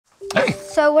Hey.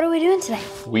 So what are we doing today?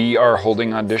 We are holding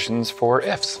auditions for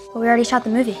IFs. Well, we already shot the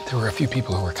movie. There were a few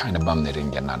people who were kind of bummed they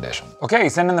didn't get an audition. Okay,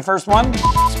 send in the first one.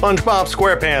 SpongeBob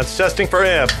SquarePants, testing for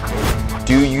if.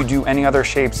 Do you do any other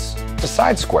shapes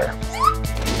besides square?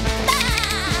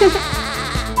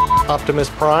 Optimus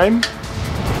Prime.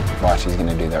 Watch, he's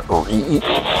gonna do that. Oh!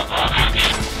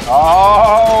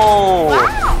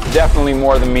 Wow. Definitely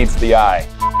more than meets the eye.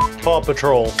 Paw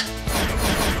Patrol.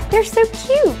 They're so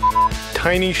cute.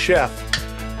 Tiny Chef.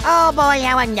 Oh boy,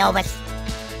 how I know it.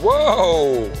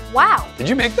 Whoa! Wow. Did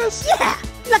you make this? Yeah,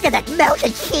 look at that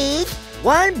melted cheese.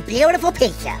 One beautiful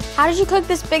pizza. How did you cook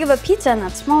this big of a pizza in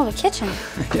that small of a kitchen?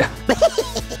 Yeah.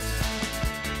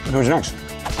 Who's next?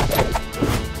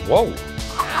 Whoa.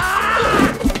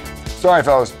 Sorry,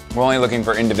 fellas. We're only looking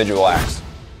for individual acts.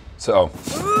 So,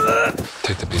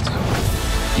 take the pizza.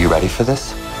 You ready for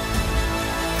this?